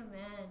you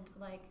recommend,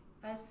 like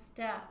a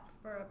step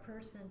for a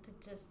person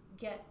to just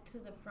get to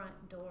the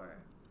front door?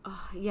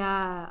 Oh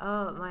yeah.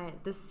 Oh my.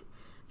 This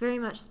very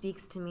much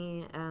speaks to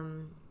me.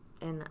 And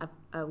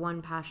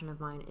one passion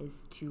of mine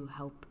is to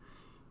help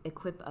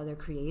equip other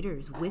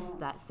creators with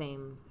that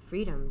same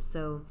freedom.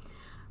 So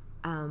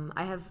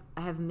I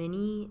have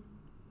many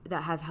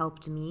that have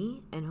helped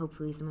me, and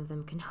hopefully some of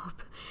them can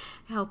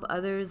help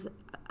others.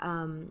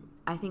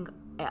 I think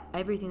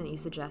everything that you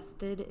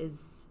suggested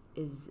is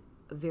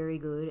very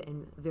good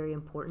and very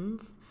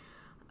important.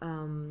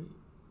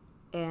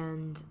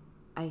 And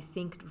I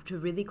think to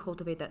really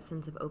cultivate that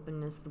sense of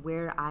openness,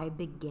 where I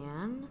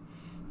began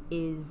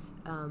is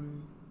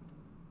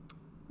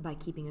by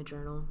keeping a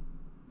journal.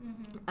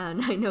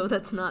 And I know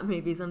that's not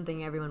maybe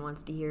something everyone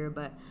wants to hear,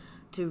 but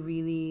to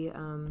really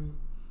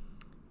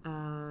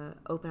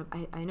open up.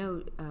 I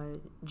know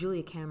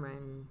Julia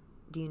Cameron.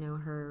 Do you know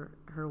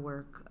her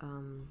work?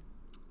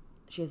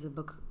 She has a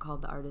book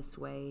called The Artist's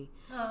Way.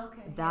 Oh,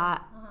 okay.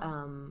 That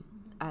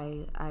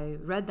I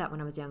read that when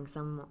I was young.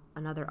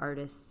 Another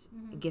artist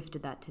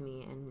gifted that to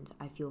me, and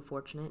I feel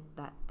fortunate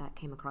that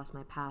came across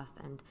my path.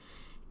 And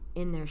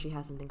in there, she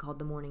has something called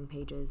the morning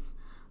pages,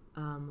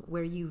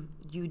 where you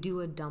do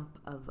a dump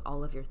of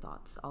all of your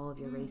thoughts, all of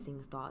your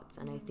racing thoughts.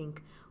 And I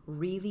think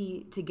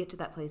really to get to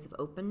that place of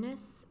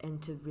openness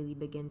and to really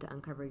begin to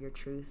uncover your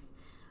truth,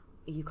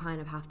 you kind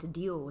of have to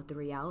deal with the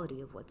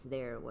reality of what's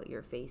there, what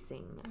you're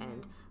facing,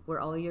 and where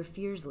all your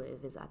fears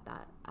live is at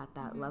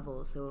that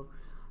level. So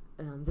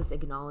this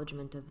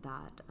acknowledgement of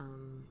that,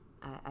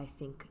 I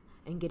think,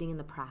 and getting in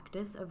the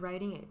practice of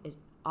writing, it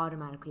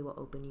automatically will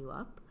open you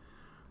up.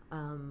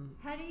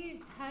 How do you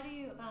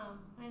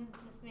and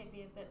this may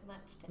be a bit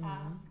much to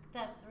ask,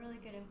 that's really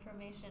good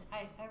information.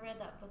 I read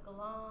that book a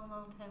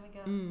long time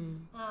ago.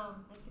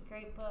 It's a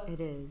great book. It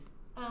is.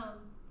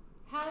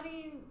 How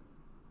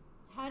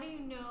do you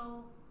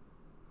know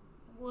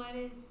what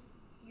is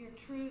your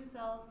true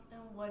self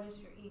and what is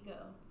your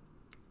ego?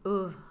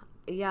 Ooh,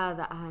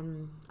 yeah,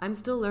 I'm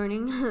still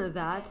learning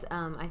that.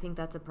 I think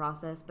that's a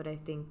process, but I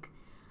think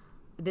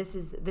this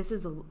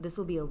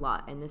will be a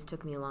lot, and this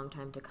took me a long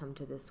time to come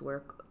to this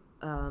work.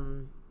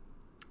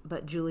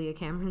 But Julia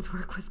Cameron's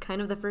work was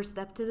kind of the first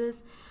step to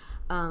this,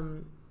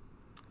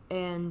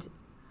 and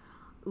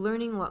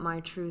learning what my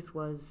truth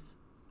was.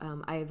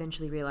 I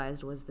eventually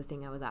realized was the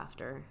thing I was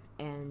after,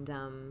 and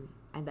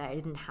that I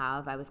didn't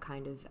have. I was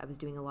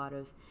doing a lot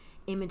of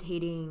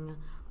imitating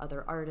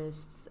other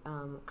artists,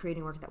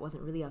 creating work that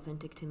wasn't really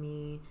authentic to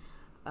me,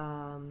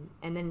 And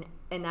then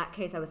in that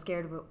case, I was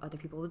scared of what other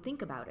people would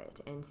think about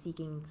it and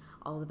seeking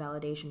all the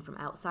validation from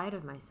outside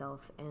of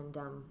myself. And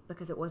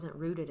because it wasn't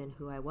rooted in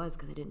who I was,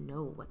 because I didn't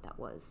know what that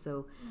was.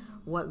 So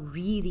what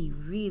really,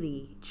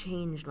 really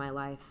changed my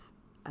life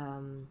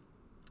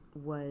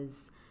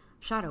was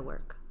shadow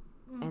work.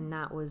 And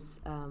that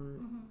was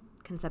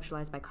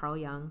conceptualized by Carl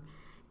Jung,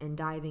 and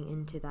diving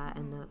into that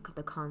and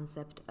the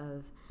concept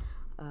of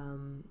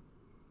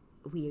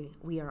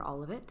we are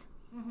all of it.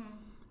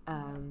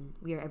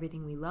 We are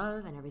everything we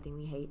love and everything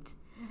we hate,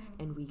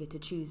 and we get to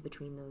choose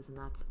between those, and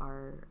that's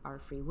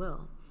our free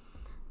will.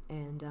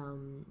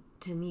 And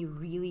to me,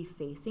 really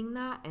facing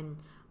that and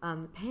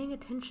paying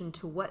attention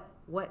to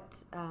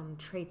what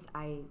traits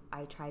I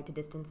tried to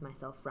distance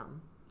myself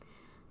from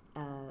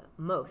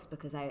most,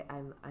 because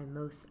I'm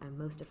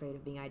most afraid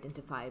of being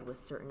identified with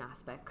certain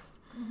aspects,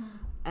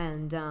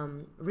 and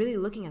really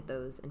looking at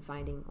those and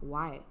finding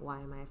why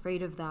am I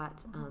afraid of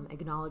that,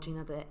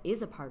 acknowledging that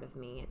is a part of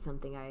me. It's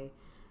something I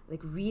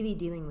like. Really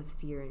dealing with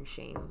fear and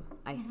shame,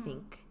 I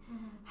think,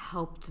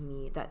 helped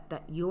me.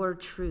 That your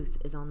truth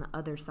is on the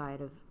other side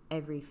of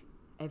every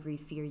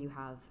fear you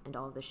have and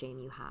all of the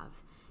shame you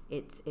have.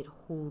 It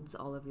holds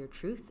all of your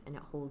truth, and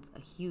it holds a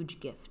huge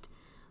gift,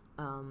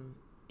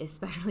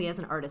 especially as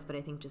an artist, but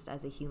I think just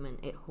as a human,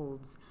 it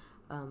holds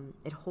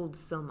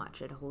so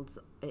much. It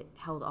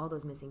held all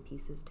those missing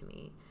pieces to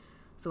me.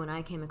 So when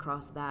I came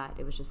across that,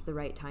 it was just the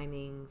right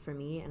timing for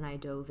me, and I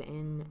dove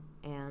in,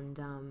 and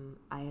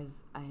I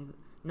have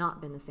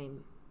not been the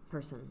same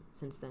person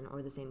since then,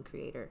 or the same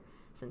creator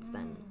since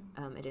then.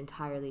 It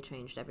entirely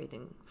changed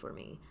everything for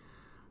me.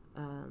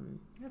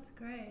 That's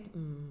great.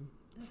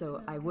 That's so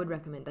really I would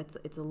recommend.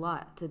 It's a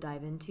lot to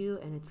dive into,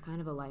 and it's kind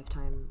of a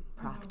lifetime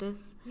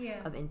practice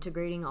of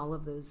integrating all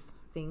of those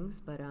things.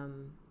 But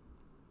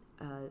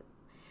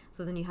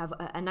so then you have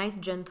a nice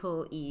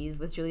gentle ease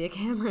with Julia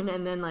Cameron,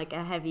 and then like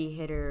a heavy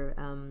hitter,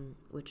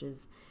 which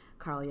is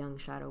Carl Jung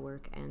shadow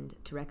work. And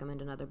to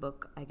recommend another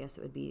book, I guess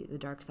it would be The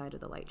Dark Side of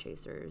the Light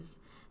Chasers.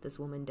 This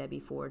woman, Debbie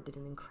Ford, did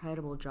an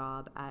incredible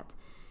job at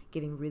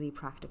giving really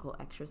practical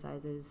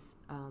exercises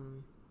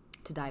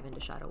to dive into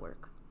shadow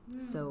work.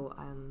 So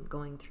I'm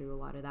going through a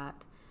lot of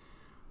that.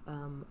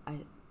 I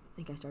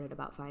think I started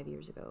about 5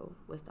 years ago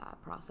with that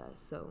process.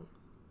 So,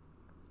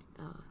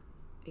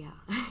 yeah.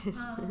 Thank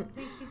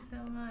you so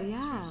much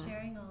for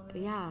sharing all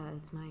this. Yeah,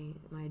 it's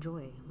my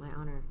joy, my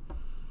honor.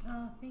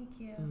 Oh, thank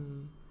you.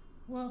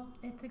 Well,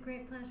 it's a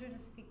great pleasure to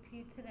speak to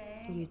you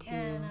today. You too.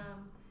 And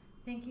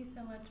thank you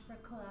so much for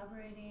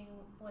collaborating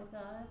with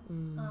us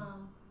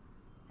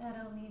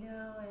at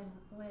Nido and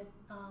with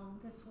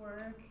this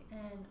work.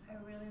 And I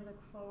really look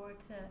forward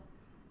to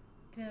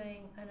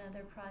doing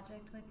another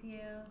project with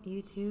you.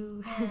 You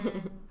too.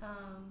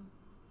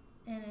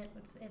 And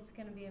it's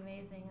going to be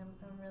amazing.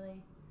 I'm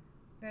really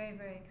very,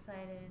 very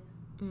excited.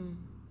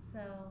 So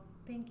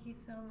thank you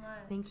so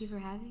much. Thank you for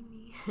having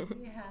me.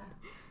 Yeah.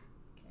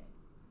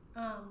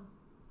 Okay.